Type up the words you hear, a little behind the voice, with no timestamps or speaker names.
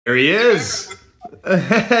There he is.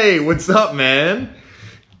 Hey, what's up, man?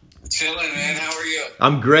 Chilling, man. How are you?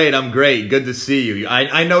 I'm great. I'm great. Good to see you.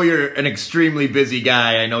 I know you're an extremely busy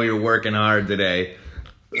guy. I know you're working hard today.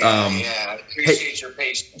 Yeah. I appreciate your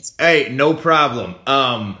patience. Hey, no problem.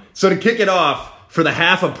 So to kick it off, for the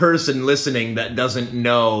half a person listening that doesn't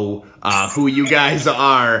know who you guys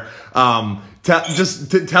are,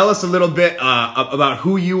 tell us a little bit about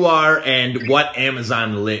who you are and what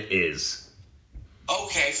Amazon Lit is.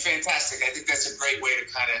 Okay, fantastic. I think that's a great way to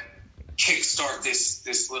kind of kickstart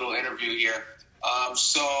this little interview here.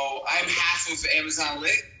 So I'm half of Amazon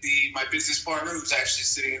Lit. My business partner, who's actually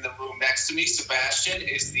sitting in the room next to me, Sebastian,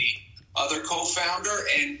 is the other co-founder,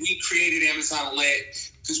 and we created Amazon Lit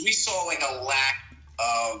because we saw like a lack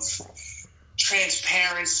of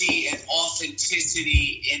transparency and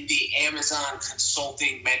authenticity in the Amazon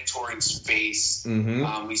consulting mentoring space.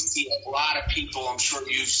 Mm-hmm. We see a lot of people, I'm sure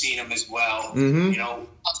you've seen them as well, Mm-hmm. you know,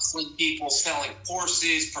 hustling people, selling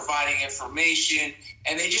courses, providing information,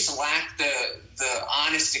 and they just lack the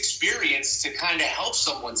honest experience to kind of help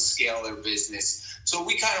someone scale their business. So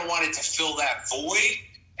we kind of wanted to fill that void,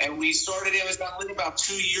 and we started Amazon Lit about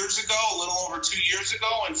 2 years ago, a little over 2 years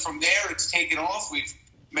ago, and from there it's taken off. We've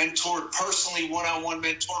personally one-on-one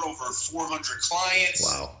mentored over 400 clients.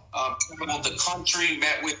 Wow. Traveled the country,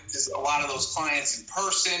 met with a lot of those clients in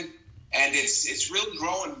person, and it's really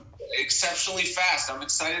growing exceptionally fast. I'm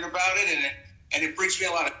excited about it, and it brings me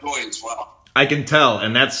a lot of joy as well. I can tell,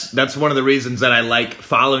 and that's one of the reasons that I like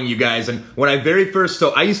following you guys. And when I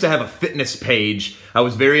used to have a fitness page. I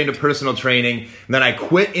was very into personal training, and then I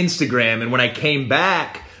quit Instagram, and when I came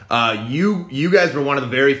back, you guys were one of the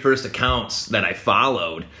very first accounts that I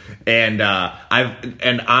followed, and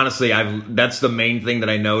honestly, that's the main thing that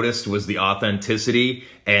I noticed was the authenticity,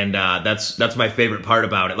 and that's my favorite part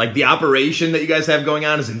about it. Like the operation that you guys have going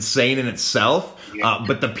on is insane in itself,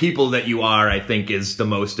 but the people that you are, I think, is the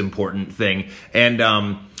most important thing. And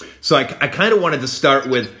so I kind of wanted to start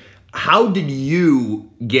with, how did you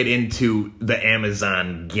get into the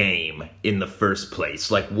Amazon game in the first place?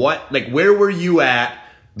 Where were you at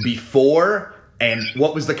before, and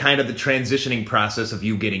what was the kind of the transitioning process of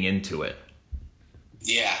you getting into it?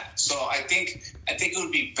 Yeah, so I think it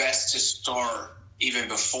would be best to start even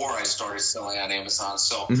before I started selling on Amazon.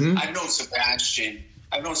 So Mm-hmm. I've known Sebastian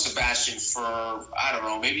for, I don't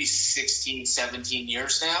know, maybe 16, 17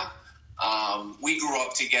 years now. We grew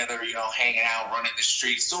up together, you know, hanging out, running the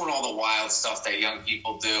streets, doing all the wild stuff that young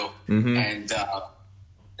people do. Mm-hmm. And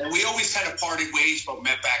we always kind of parted ways, but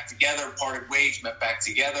met back together, parted ways, met back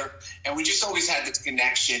together. And we just always had this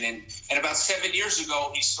connection. And about 7 years ago,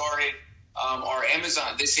 he started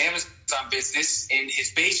this Amazon business in his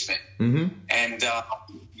basement. Mm-hmm. And,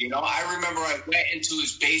 you know, I remember I went into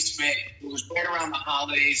his basement. It was right around the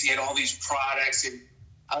holidays. He had all these products. And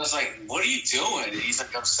I was like, what are you doing? And he's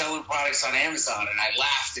like, I'm selling products on Amazon. And I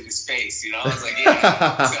laughed in his face, you know. I was like,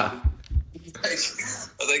 yeah.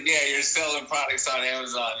 Yeah, you're selling products on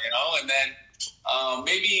Amazon, you know. And then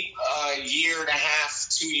maybe a year and a half,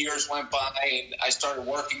 2 years went by, and I started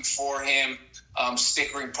working for him,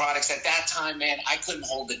 stickering products. At that time, man, I couldn't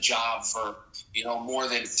hold a job for, you know, more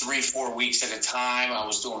than 3-4 weeks at a time. I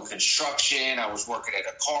was doing construction. I was working at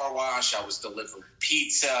a car wash. I was delivering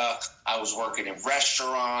pizza. I was working in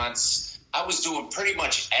restaurants. I was doing pretty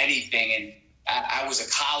much anything, and I was a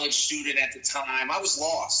college student at the time. I was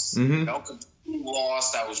lost, Mm-hmm. you know, completely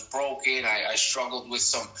lost. I was broken. I struggled with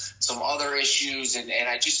some other issues, and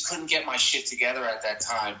I just couldn't get my shit together at that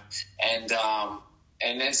time. And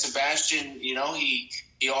then Sebastian, you know, he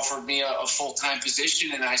offered me a full-time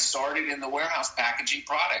position, and I started in the warehouse packaging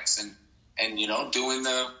products and you know, doing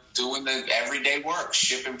the everyday work,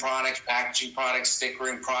 shipping products, packaging products,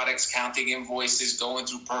 stickering products, counting invoices, going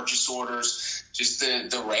through purchase orders, just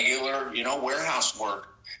the regular, you know, warehouse work.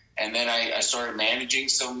 And then I started managing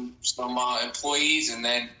some employees, and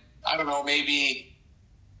then I don't know, maybe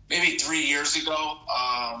 3 years ago,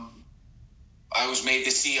 I was made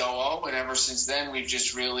the COO, and ever since then we've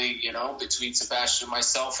just really, you know, between Sebastian,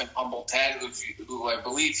 myself, and Humble Ted, who I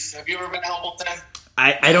believe, have you ever met Humble Ted?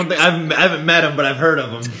 I don't think I haven't met him, but I've heard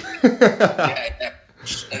of him. Yeah.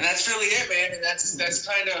 And that's really it, man. And that's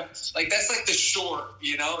kind of like, that's like the short,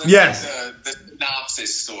 you know, that's Yes. like the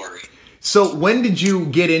synopsis story. So when did you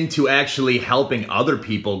get into actually helping other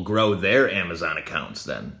people grow their Amazon accounts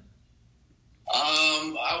then?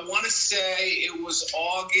 I want to say it was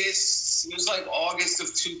August. It was like August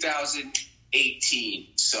of 2018.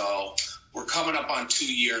 So we're coming up on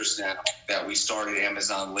 2 years now that we started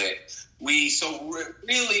Amazon Lit.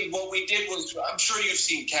 Really what we did was, I'm sure you've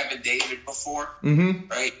seen Kevin David before, Mm-hmm.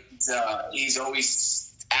 right? He's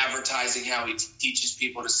always advertising how he teaches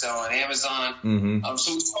people to sell on Amazon.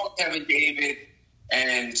 So we called Kevin David,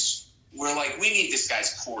 and we're like, we need this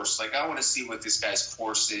guy's course. Like, I want to see what this guy's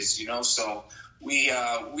course is, you know? So we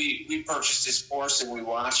purchased his course and we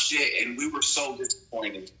watched it, and we were so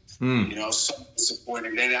disappointed, you know, so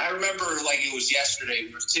disappointed. And I remember like it was yesterday,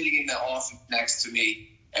 we were sitting in the office next to me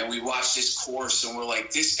and we watched his course and we're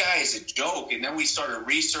like, this guy is a joke. And then we started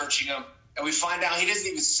researching him and we find out he doesn't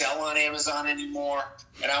even sell on Amazon anymore.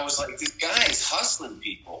 And I was like, this guy is hustling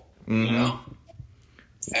people, you know?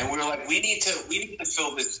 And we were like, we need to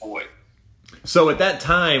fill this void. So at that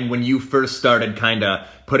time, when you first started kind of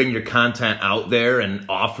putting your content out there and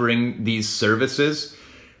offering these services,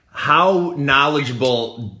 how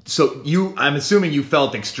knowledgeable, I'm assuming you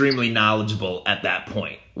felt extremely knowledgeable at that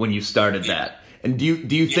point when you started that. And do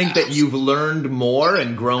you think that you've learned more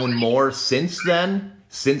and grown more since then,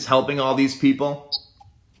 since helping all these people?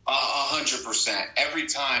 100%. Every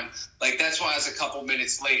time. Like, that's why I was a couple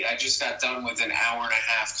minutes late. I just got done with an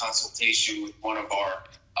hour-and-a-half consultation with one of our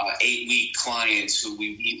 8-week clients who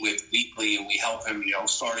we meet with weekly, and we help him, you know,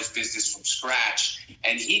 start his business from scratch.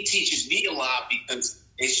 And he teaches me a lot because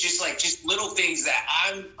it's just little things that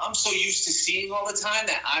I'm so used to seeing all the time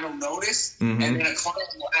that I don't notice. And then a client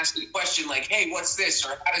will ask me a question like, hey, what's this? Or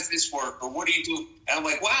how does this work? Or what do you do? And I'm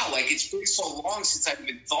like, wow, like, it's been so long since I've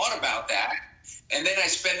even thought about that. And then I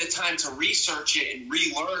spend the time to research it and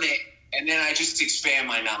relearn it, and then I just expand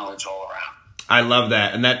my knowledge all around. I love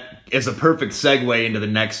that. And that is a perfect segue into the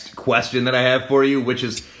next question that I have for you, which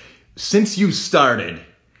is, since you started,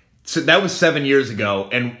 so that was 7 years ago,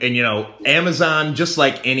 and you know, Amazon, just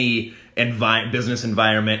like any business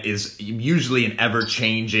environment, is usually an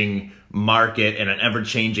ever-changing market and an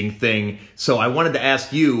ever-changing thing. So I wanted to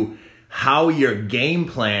ask you how your game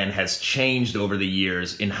plan has changed over the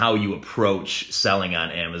years in how you approach selling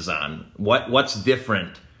on Amazon. What's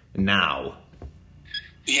different now?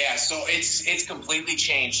 Yeah, so it's completely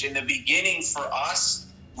changed. In the beginning for us,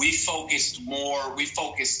 we focused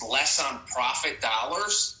less on profit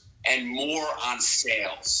dollars and more on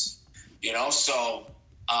sales. You know, so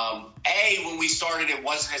when we started, it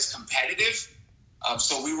wasn't as competitive.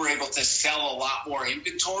 So we were able to sell a lot more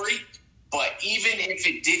inventory. But even if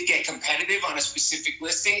it did get competitive on a specific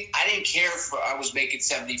listing, I didn't care if I was making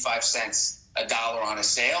 75 cents a dollar on a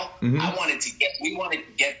sale. We wanted to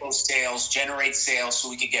get those sales, generate sales, so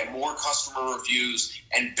we could get more customer reviews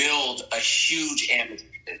and build a huge Amazon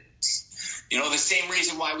business. You know, the same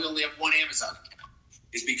reason why we only have one Amazon account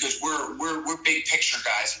is because we're big picture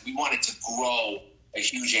guys. We wanted to grow a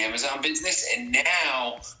huge Amazon business, and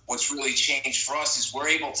now what's really changed for us is we're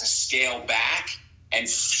able to scale back and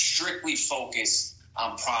strictly focus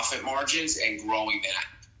on profit margins and growing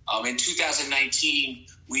that. In 2019,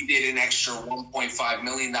 we did an extra $1.5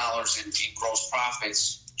 million in gross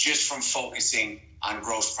profits just from focusing on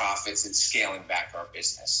gross profits and scaling back our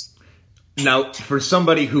business. Now, for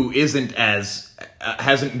somebody who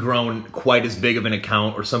hasn't grown quite as big of an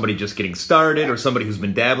account, or somebody just getting started, or somebody who's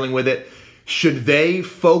been dabbling with it, should they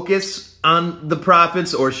focus on the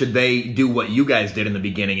profits, or should they do what you guys did in the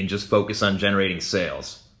beginning and just focus on generating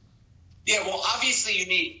sales? Yeah, well, obviously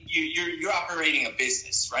you're operating a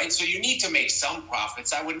business, right? So you need to make some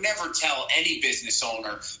profits. I would never tell any business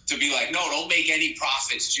owner to be like, no, don't make any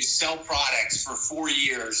profits. Just sell products for 4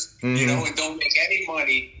 years, you know, and don't make any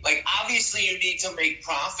money. Like, obviously you need to make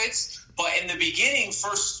profits, but in the beginning,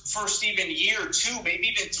 first even year, 2, maybe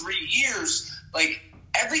even 3 years, like,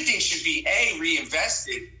 everything should be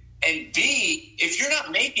reinvested. And B, if you're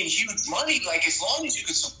not making huge money, like, as long as you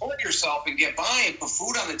can support yourself and get by and put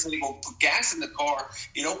food on the table, put gas in the car,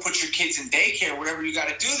 you know, put your kids in daycare, whatever you got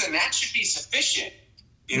to do, then that should be sufficient.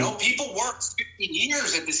 You know, people work 15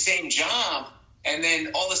 years at the same job, and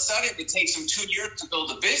then all of a sudden it takes them 2 years to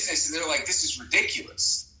build a business, and they're like, this is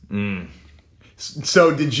ridiculous.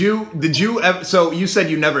 So so you said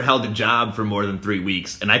you never held a job for more than 3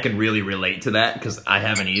 weeks, and I can really relate to that because I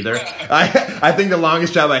haven't either. I think the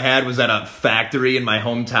longest job I had was at a factory in my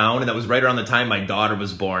hometown, and that was right around the time my daughter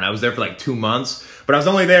was born. I was there for like 2 months, but I was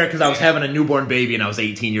only there because I was having a newborn baby and I was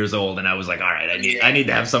 18 years old, and I was like, all right, I need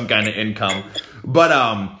to have some kind of income. But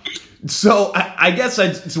so I guess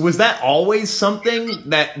was that always something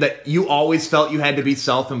that you always felt you had to be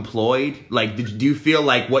self-employed? Like, do you feel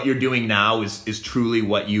like what you're doing now is truly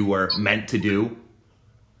what you were meant to do?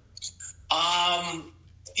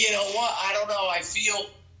 You know what? I don't know. I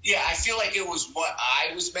feel like it was what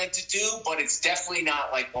I was meant to do, but it's definitely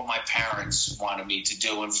not like what my parents wanted me to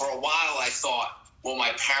do. And for a while I thought what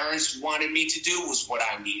my parents wanted me to do was what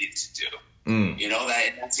I needed to do. You know,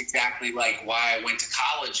 that's exactly like why I went to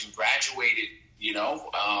college and graduated, you know,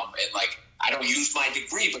 and like I don't use my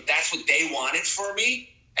degree, but that's what they wanted for me.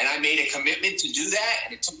 And I made a commitment to do that.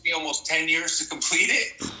 And it took me almost 10 years to complete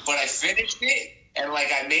it, but I finished it. And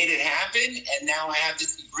like, I made it happen. And now I have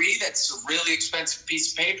this degree that's a really expensive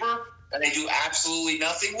piece of paper that I do absolutely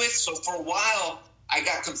nothing with. So for a while, I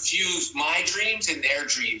got confused, my dreams and their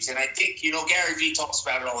dreams. And I think, you know, Gary Vee talks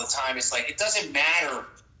about it all the time. It's like, it doesn't matter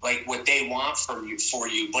like what they want from you for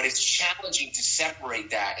you, but it's challenging to separate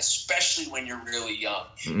that, especially when you're really young.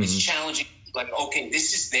 Mm-hmm. It's challenging, like, okay,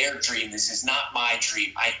 this is their dream. This is not my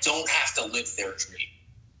dream. I don't have to live their dream.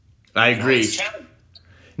 I agree.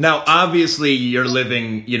 Now, obviously, you're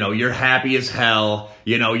living, you know, you're happy as hell,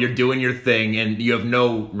 you know, you're doing your thing, and you have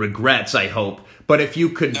no regrets, I hope. But if you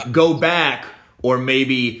could go back, or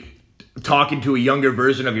maybe talking to a younger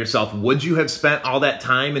version of yourself, would you have spent all that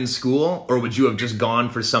time in school, or would you have just gone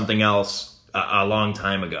for something else a long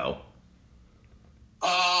time ago?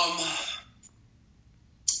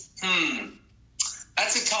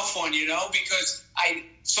 That's a tough one, you know, because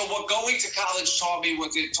so what going to college taught me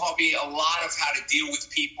was it taught me a lot of how to deal with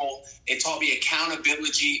people. It taught me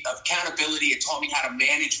accountability. It taught me how to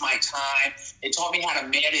manage my time. It taught me how to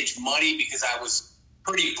manage money because I was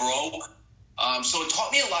pretty broke. So it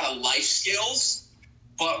taught me a lot of life skills.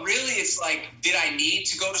 But really, it's like, did I need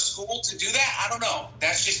to go to school to do that? I don't know.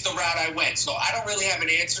 That's just the route I went. So I don't really have an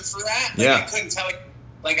answer for that. Like, I couldn't tell you,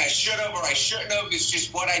 like, I should have or I shouldn't have. It's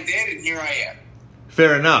just what I did, and here I am.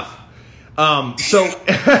 Fair enough.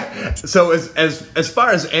 So as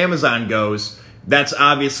far as Amazon goes, that's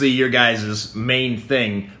obviously your guys' main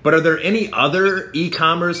thing. But are there any other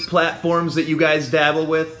e-commerce platforms that you guys dabble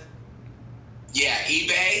with? Yeah,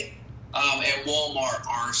 eBay and Walmart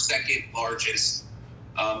are our second largest,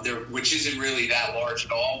 which isn't really that large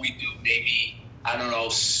at all. We do maybe, I don't know,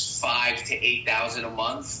 5,000 to 8,000 a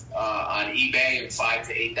month on eBay and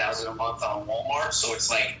 5,000 to 8,000 a month on Walmart. So it's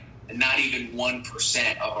like not even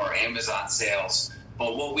 1% of our Amazon sales.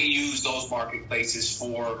 But what we use those marketplaces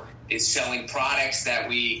for is selling products that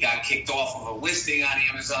we got kicked off of a listing on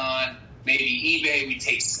Amazon. Maybe eBay, we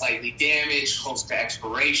take slightly damaged, close to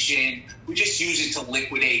expiration. We just use it to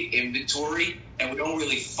liquidate inventory, and we don't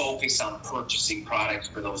really focus on purchasing products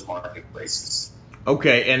for those marketplaces.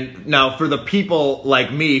 Okay, and now for the people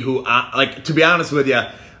like me who, like, to be honest with you,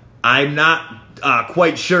 I'm not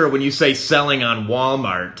quite sure when you say selling on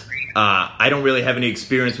Walmart. I don't really have any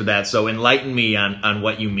experience with that, so enlighten me on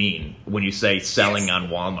what you mean when you say selling on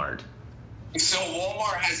Walmart. So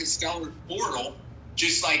Walmart has a seller portal,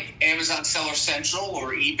 just like Amazon Seller Central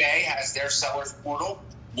or eBay has their seller's portal.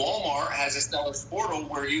 Walmart has a seller's portal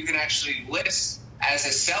where you can actually list as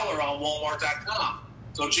a seller on Walmart.com.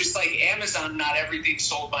 So just like Amazon, not everything's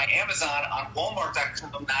sold by Amazon, on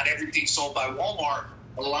Walmart.com, not everything's sold by Walmart.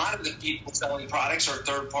 A lot of the people selling products are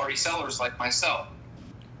third-party sellers like myself.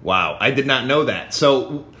 Wow, I did not know that.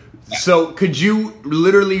 So could you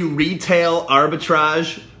literally retail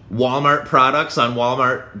arbitrage Walmart products on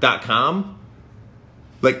Walmart.com?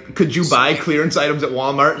 Like, could you buy clearance items at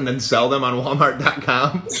Walmart and then sell them on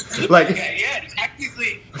Walmart.com? Like, yeah,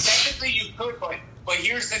 technically you could, but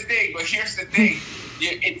here's the thing.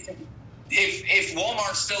 If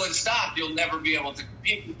Walmart's still in stock, you'll never be able to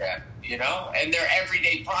compete with them, you know? And they're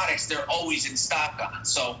everyday products they're always in stock on.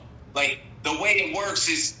 So, like, the way it works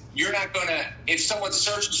is you're not going to, if someone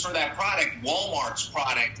searches for that product, Walmart's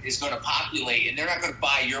product is going to populate, and they're not going to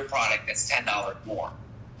buy your product that's $10 more.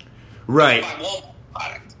 Right. Buy Walmart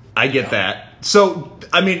product. I get that. So,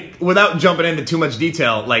 I mean, without jumping into too much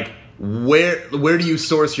detail, like, where do you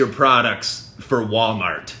source your products for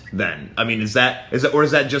Walmart then? I mean, is that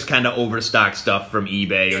just kind of overstock stuff from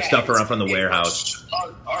eBay or stuff around from the warehouse?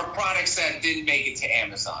 Our products that didn't make it to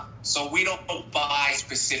Amazon. So we don't buy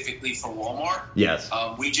specifically for Walmart. Yes.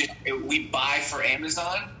 We buy for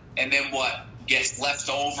Amazon, and then what gets left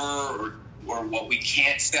over or what we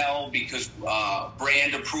can't sell because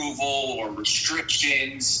brand approval or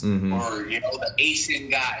restrictions, or, you know, the ASIN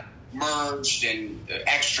got merged and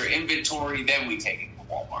extra inventory, then we take it to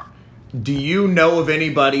Walmart. Do you know of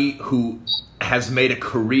anybody who has made a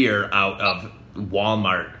career out of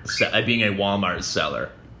Walmart, being a Walmart seller?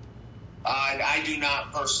 I do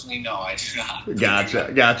not personally know. I do not.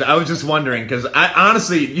 Gotcha. I was just wondering because I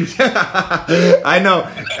honestly, I know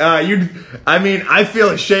I mean, I feel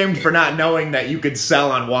ashamed for not knowing that you could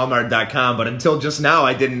sell on Walmart.com, but until just now,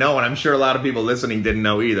 I didn't know, and I'm sure a lot of people listening didn't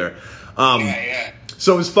know either. Yeah.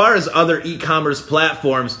 So as far as other e-commerce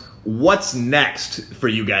platforms, what's next for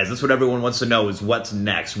you guys? That's what everyone wants to know, is what's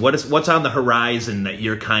next. What's on the horizon that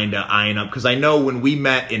you're kind of eyeing up? Because I know when we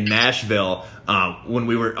met in Nashville, when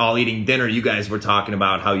we were all eating dinner, you guys were talking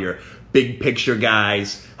about how you're big picture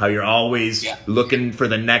guys, how you're always looking for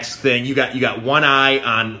the next thing. You got one eye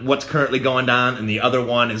on what's currently going on, and the other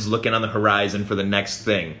one is looking on the horizon for the next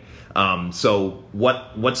thing. So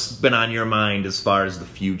what's been on your mind as far as the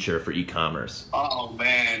future for e-commerce? Oh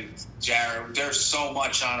man, Jared, there's so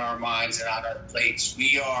much on our minds and on our plates.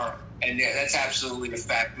 And that's absolutely a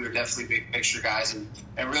fact. We're definitely big picture guys.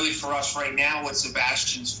 And really for us right now, what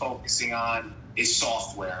Sebastian's focusing on is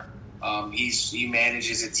software. He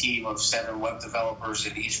manages a team of 7 web developers,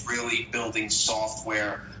 and he's really building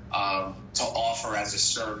software to offer as a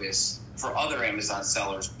service for other Amazon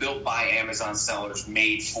sellers, built by Amazon sellers,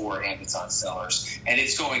 made for Amazon sellers. And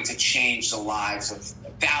it's going to change the lives of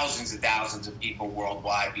thousands and thousands of people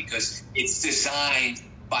worldwide, because it's designed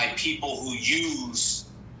by people who use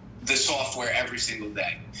the software every single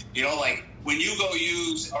day. You know, like when you go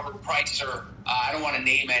use a Repricer, I don't want to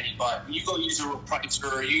name any, but when you go use a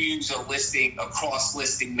Repricer, or you use a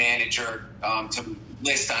cross-listing manager to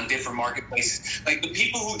list on different marketplaces, like the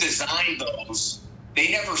people who designed those,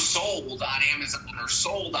 they never sold on Amazon or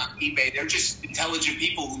sold on eBay. They're just intelligent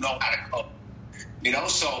people who know how to code. You know,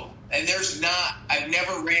 so, and I've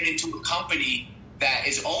never ran into a company that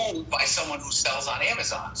is owned by someone who sells on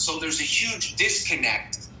Amazon. So there's a huge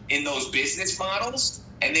disconnect in those business models,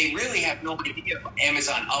 and they really have no idea of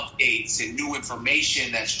Amazon updates and new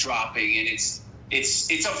information that's dropping, and it's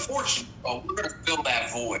unfortunate, but we're going to fill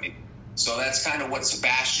that void. So that's kind of what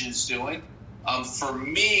Sebastian's doing. For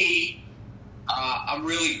me, I'm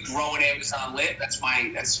really growing Amazon Lit. That's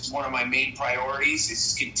one of my main priorities,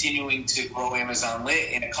 is continuing to grow Amazon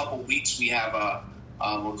Lit. In a couple weeks, we have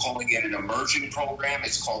we're calling it an emerging program.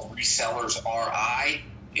 It's called Resellers RI.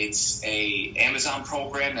 It's a Amazon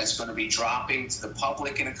program that's going to be dropping to the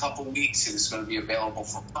public in a couple weeks, and it's going to be available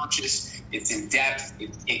for purchase. It's in depth.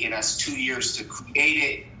 It's taken us 2 years to create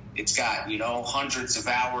it. It's got, hundreds of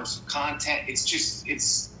hours of content. It's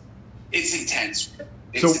intense.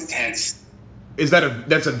 It's intense. Is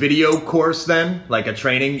that's a video course then, like a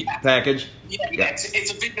training package? Yeah.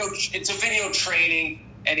 It's a video training,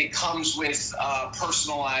 and it comes with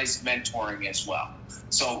personalized mentoring as well.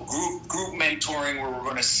 So group mentoring, where we're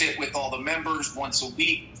going to sit with all the members once a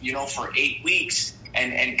week, for 8 weeks,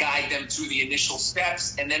 and guide them through the initial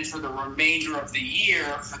steps. And then for the remainder of the year,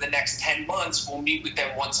 for the next 10 months, we'll meet with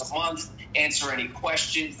them once a month, answer any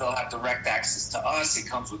questions. They'll have direct access to us. It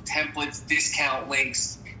comes with templates, discount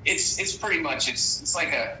links. It's pretty much, it's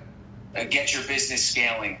like a get your business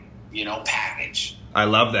scaling, package. I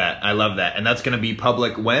love that. And that's going to be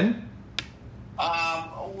public when?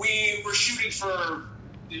 We're shooting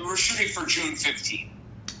for June 15th.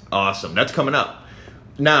 Awesome. That's coming up.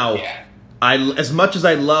 Now, as much as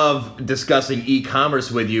I love discussing e-commerce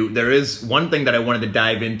with you, there is one thing that I wanted to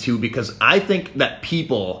dive into, because I think that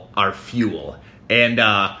people are fuel. And,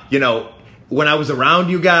 when I was around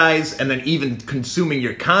you guys, and then even consuming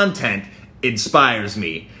your content, inspires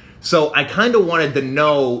me. So I kind of wanted to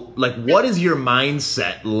know, what is your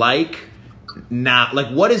mindset like now?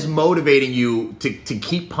 What is motivating you to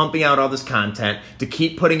keep pumping out all this content, to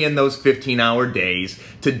keep putting in those 15-hour days,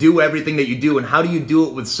 to do everything that you do, and how do you do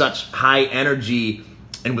it with such high energy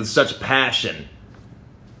and with such passion?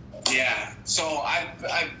 Yeah. So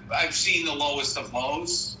I've seen the lowest of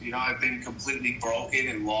lows. I've been completely broken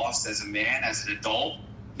and lost as a man, as an adult,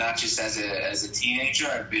 not just as a teenager.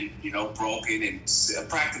 I've been, broken and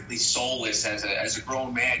practically soulless as a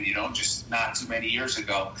grown man, just not too many years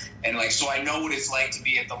ago. And so I know what it's like to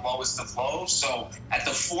be at the lowest of lows. So at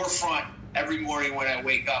the forefront every morning when I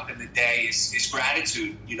wake up in the day is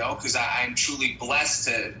gratitude, because I'm truly blessed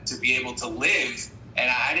to be able to live. And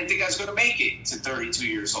I didn't think I was going to make it to 32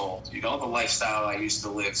 years old, the lifestyle I used to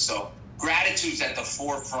live. So gratitude's at the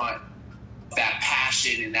forefront, that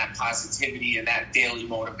passion and that positivity and that daily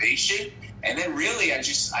motivation. And then really,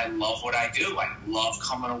 I love what I do. I love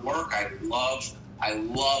coming to work. I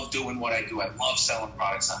love doing what I do. I love selling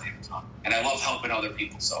products on Amazon, and I love helping other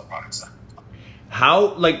people sell products on Amazon.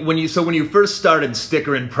 How, when you first started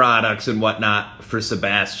stickering products and whatnot for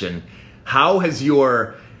Sebastian, how has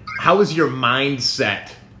your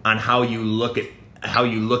mindset on how you look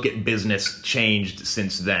at business changed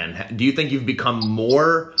since then? Do you think you've become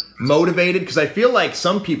more motivated? Because I feel like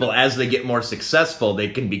some people, as they get more successful, they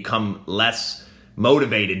can become less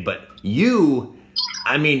motivated. But the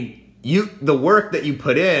work that you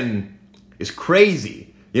put in is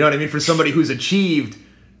crazy. You know what I mean? For somebody who's achieved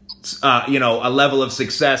a level of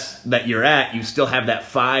success that you're at, you still have that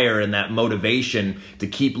fire and that motivation to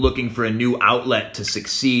keep looking for a new outlet to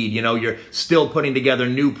succeed. You're still putting together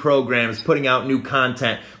new programs, putting out new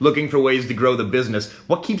content, looking for ways to grow the business.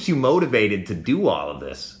 What keeps you motivated to do all of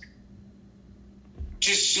this?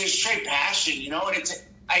 just straight passion, you know. And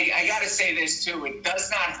I got to say this too. It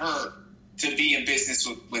does not hurt to be in business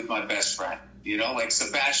with my best friend. You know, like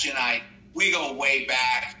Sebastian and we go way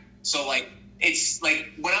back. So like, it's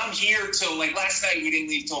like when I'm here till like last night, we didn't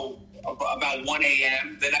leave till about 1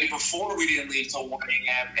 a.m. The night before, we didn't leave till 1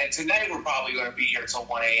 a.m. And tonight we're probably going to be here till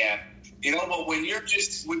 1 a.m. You know, but when you're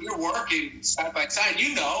working side by side,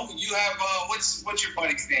 you know, you have what's your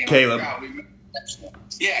buddy's name? Caleb.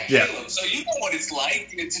 Yeah, Caleb. Yeah. So you know what it's like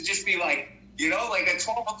to just be like, you know, like at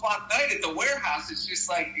 12 o'clock night at the warehouse. It's just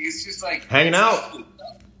like hanging out.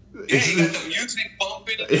 Yeah, you got the music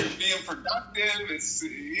bumping, being productive. It's,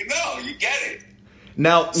 you know, you get it.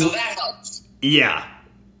 Now, so that helps. Yeah,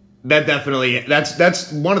 that definitely.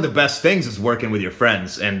 That's one of the best things is working with your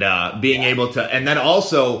friends and being able to, and then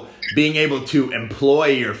also being able to employ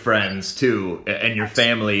your friends too and your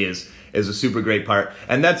family is a super great part.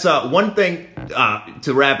 And that's one thing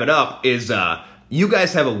to wrap it up is you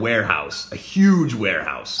guys have a warehouse, a huge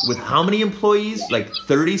warehouse with how many employees? Like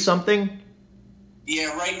 30 something.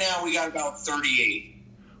 Yeah, right now we got about 38.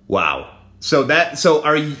 Wow. So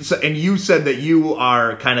are you? And you said that you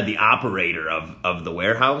are kind of the operator of the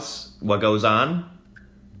warehouse. What goes on?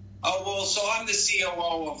 Oh well, so I'm the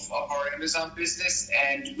COO of our Amazon business,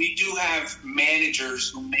 and we do have managers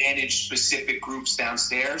who manage specific groups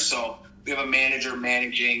downstairs. So we have a manager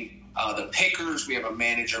managing the pickers, we have a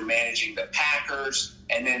manager managing the packers,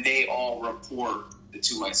 and then they all report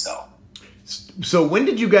to myself. So when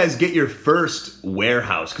did you guys get your first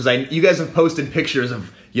warehouse? Because you guys have posted pictures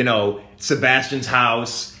of, you know, Sebastian's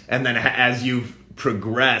house, and then as you've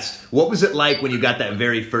progressed, what was it like when you got that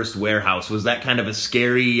very first warehouse? Was that kind of a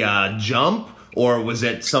scary jump, or was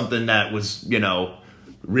it something that was, you know,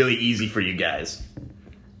 really easy for you guys?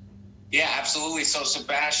 Yeah, absolutely. So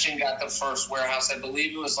Sebastian got the first warehouse, I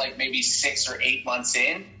believe it was like maybe 6 or 8 months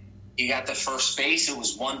in. He got the first space. It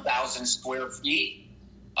was 1,000 square feet.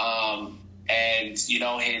 And, you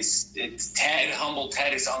know, humble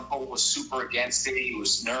Ted, his uncle, was super against it. He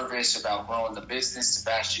was nervous about growing the business.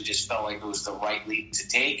 Sebastian just felt like it was the right leap to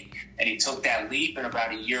take. And he took that leap. And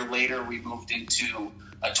about a year later, we moved into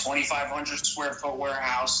a 2,500 square foot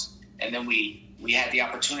warehouse. And then we had the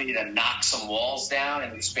opportunity to knock some walls down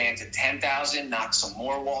and expand to 10,000, knock some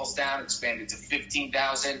more walls down, expanded to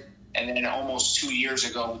 15,000. And then almost 2 years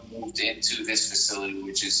ago, we moved into this facility,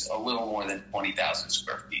 which is a little more than 20,000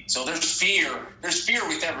 square feet. So there's fear. There's fear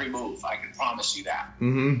with every move. I can promise you that.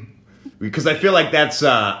 Mm-hmm. Because I feel like that's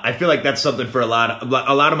something for a lot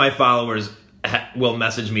of my followers will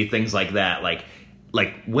message me things like that, like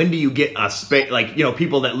when do you get a space? Like, you know,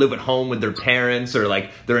 people that live at home with their parents, or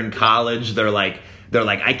like they're in college, they're like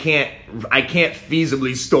I can't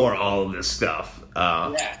feasibly store all of this stuff.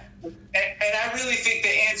 Yeah. And I really think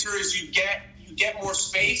the answer is you get more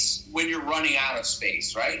space when you're running out of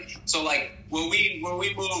space, right? So like when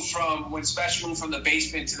Sebastian moved from the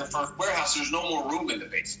basement to the first warehouse, there's no more room in the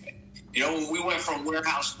basement. You know, when we went from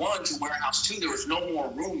warehouse 1 to warehouse 2, there was no more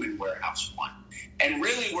room in warehouse 1. And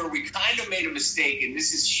really where we kind of made a mistake, and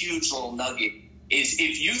this is a huge little nugget, is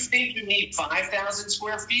if you think you need 5,000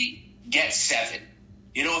 square feet, get 7.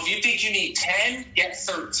 You know, if you think you need 10, get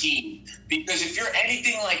 13. Because if you're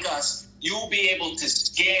anything like us, you will be able to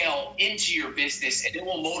scale into your business, and it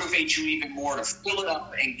will motivate you even more to fill it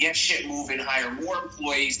up and get shit moving, hire more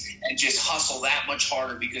employees, and just hustle that much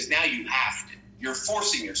harder, because now you have to. You're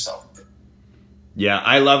forcing yourself. Yeah,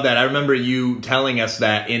 I love that. I remember you telling us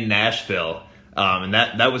that in Nashville, and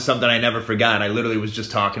that was something I never forgot. I literally was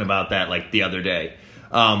just talking about that like the other day.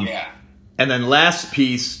 Yeah. And then last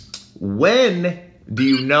piece, when do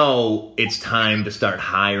you know it's time to start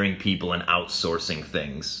hiring people and outsourcing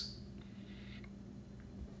things?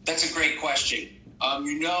 That's a great question.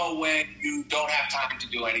 You know when you don't have time to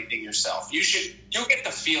do anything yourself. You'll get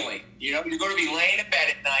the feeling. You know, you're going to be laying in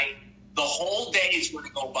bed at night. The whole day is going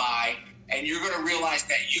to go by, and you're going to realize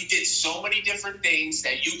that you did so many different things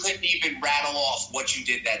that you couldn't even rattle off what you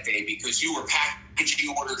did that day, because you were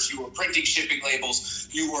packaging orders, you were printing shipping labels,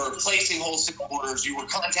 you were placing wholesale orders, you were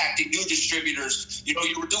contacting new distributors. You know,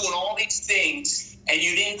 you were doing all these things, and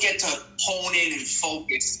you didn't get to hone in and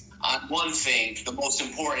focus on one thing, the most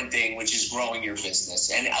important thing, which is growing your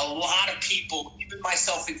business. And a lot of people, even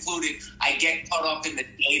myself included, I get caught up in the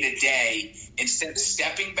day-to-day instead of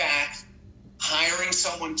stepping back, hiring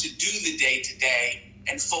someone to do the day-to-day,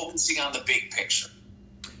 and focusing on the big picture.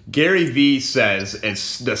 Gary Vee says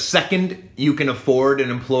it's the second you can afford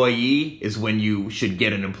an employee is when you should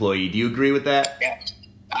get an employee. Do you agree with that? Yeah,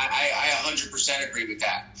 I 100% agree with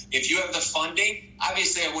that. If you have the funding,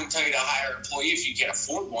 obviously I wouldn't tell you to hire an employee if you can't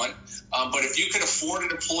afford one. But if you could afford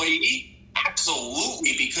an employee,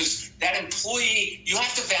 Absolutely, because that employee, you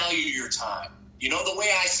have to value your time. You know, the way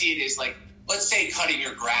I see it is like, let's say cutting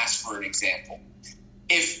your grass, for an example.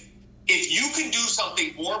 If you can do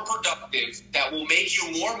something more productive that will make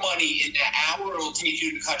you more money in the hour it will take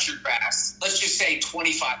you to cut your grass, let's just say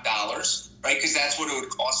 $25, right? Because that's what it would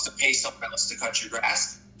cost to pay someone else to cut your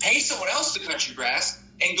grass. Pay someone else to cut your grass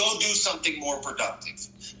and go do something more productive,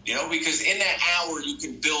 you know, because in that hour you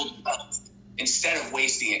can build wealth instead of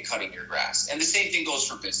wasting it cutting your grass. And the same thing goes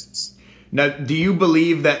for business. Now, do you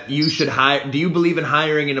believe that you should do you believe in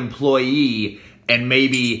hiring an employee and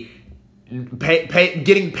maybe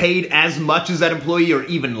getting paid as much as that employee or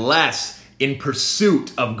even less in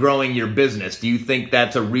pursuit of growing your business? Do you think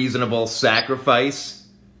that's a reasonable sacrifice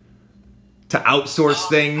to outsource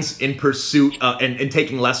things in pursuit and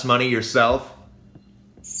taking less money yourself?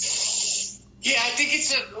 Yeah, I think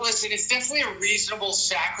it's definitely a reasonable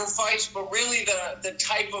sacrifice, but really the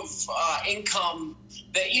type of income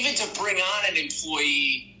that even to bring on an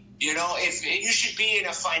employee, you know, if you should be in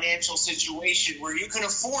a financial situation where you can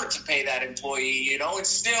afford to pay that employee, you know, it's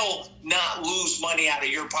still not lose money out of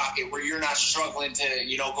your pocket where you're not struggling to,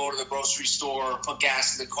 you know, go to the grocery store or put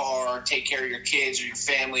gas in the car or take care of your kids or your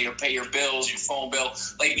family or pay your bills, your phone bill.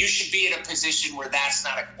 Like, you should be in a position where that's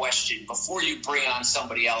not a question before you bring on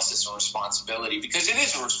somebody else as a responsibility, because it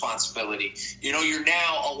is a responsibility. You know, you're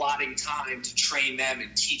now allotting time to train them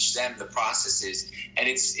and teach them the processes, and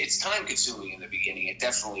it's time consuming in the beginning. It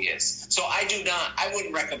definitely is. So I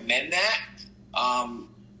wouldn't recommend that. And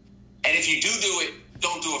if you do it,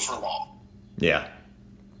 don't do it for long. Yeah.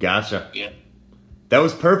 Gotcha. Yeah. That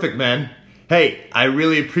was perfect, man. Hey, I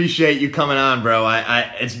really appreciate you coming on, bro.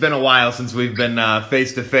 It's been a while since we've been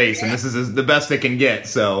face to face, and this is the best it can get.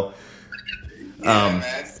 So, man.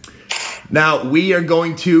 Now we are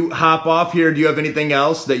going to hop off here. Do you have anything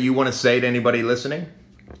else that you want to say to anybody listening?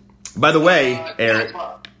 By the way, Eric,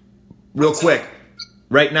 real quick.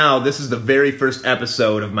 Right now, this is the very first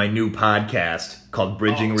episode of my new podcast called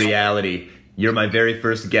Bridging Reality. You're my very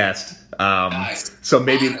first guest, Nice. So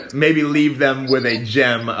maybe leave them with a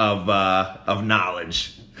gem of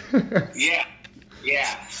knowledge. Yeah.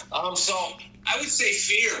 So I would say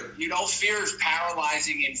fear. You know, fear is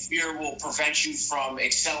paralyzing, and fear will prevent you from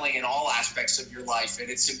excelling in all aspects of your life. And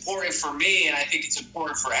it's important for me, and I think it's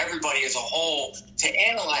important for everybody as a whole, to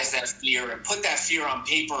analyze that fear and put that fear on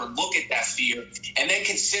paper and look at that fear, and then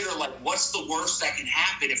consider, like, what's the worst that can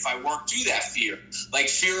happen if I work through that fear? Like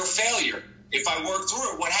fear of failure. If I work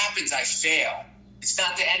through it, what happens? I fail. It's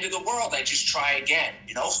not the end of the world. I just try again.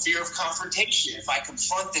 You know, fear of confrontation. If I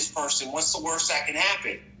confront this person, what's the worst that can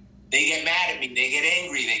happen? They get mad at me. They get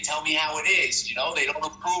angry. They tell me how it is. You know, they don't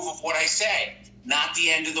approve of what I say. Not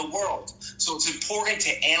the end of the world. So it's important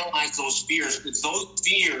to analyze those fears, because those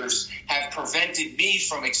fears have prevented me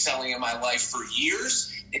from excelling in my life for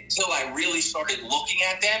years, until I really started looking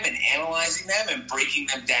at them and analyzing them and breaking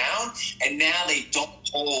them down. And now they don't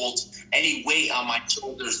hold any weight on my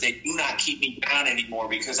shoulders. They do not keep me down anymore,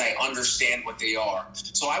 because I understand what they are.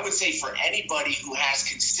 So I would say for anybody who has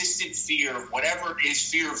consistent fear of whatever it is,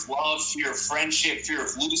 fear of love, fear of friendship, fear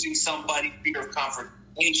of losing somebody, fear of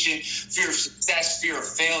confrontation, fear of success, fear of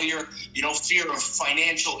failure, you know, fear of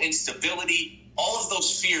financial instability, all of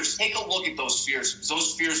those fears, take a look at those fears, because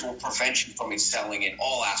those fears will prevent you from excelling in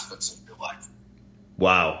all aspects of your life.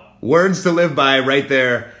 Wow. Words to live by right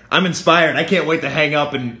there. I'm inspired. I can't wait to hang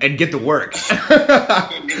up and get to work.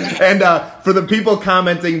 And for the people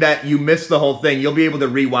commenting that you missed the whole thing, you'll be able to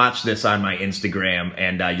rewatch this on my Instagram,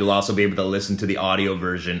 and you'll also be able to listen to the audio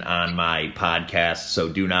version on my podcast, so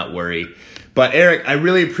do not worry. But Eric, I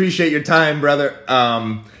really appreciate your time, brother.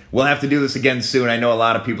 We'll have to do this again soon. I know a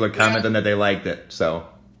lot of people are commenting that they liked it. So.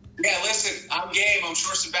 Yeah, listen, I'm game. I'm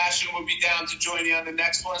sure Sebastian will be down to join you on the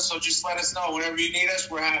next one. So just let us know. Whenever you need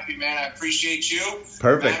us, we're happy, man. I appreciate you.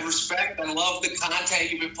 Perfect. Mad respect. I love the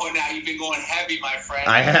content you've been putting out. You've been going heavy, my friend.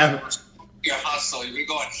 I have. Your hustle. You're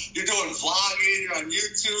doing vlogging. You're on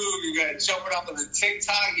YouTube. You got jumping up on the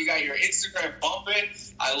TikTok. You got your Instagram bumping.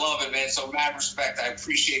 I love it, man. So mad respect. I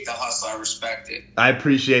appreciate the hustle. I respect it. I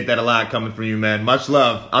appreciate that a lot coming from you, man. Much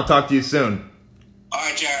love. I'll talk to you soon. All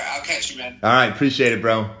right, Jared. I'll catch you, man. All right. Appreciate it,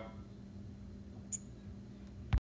 bro.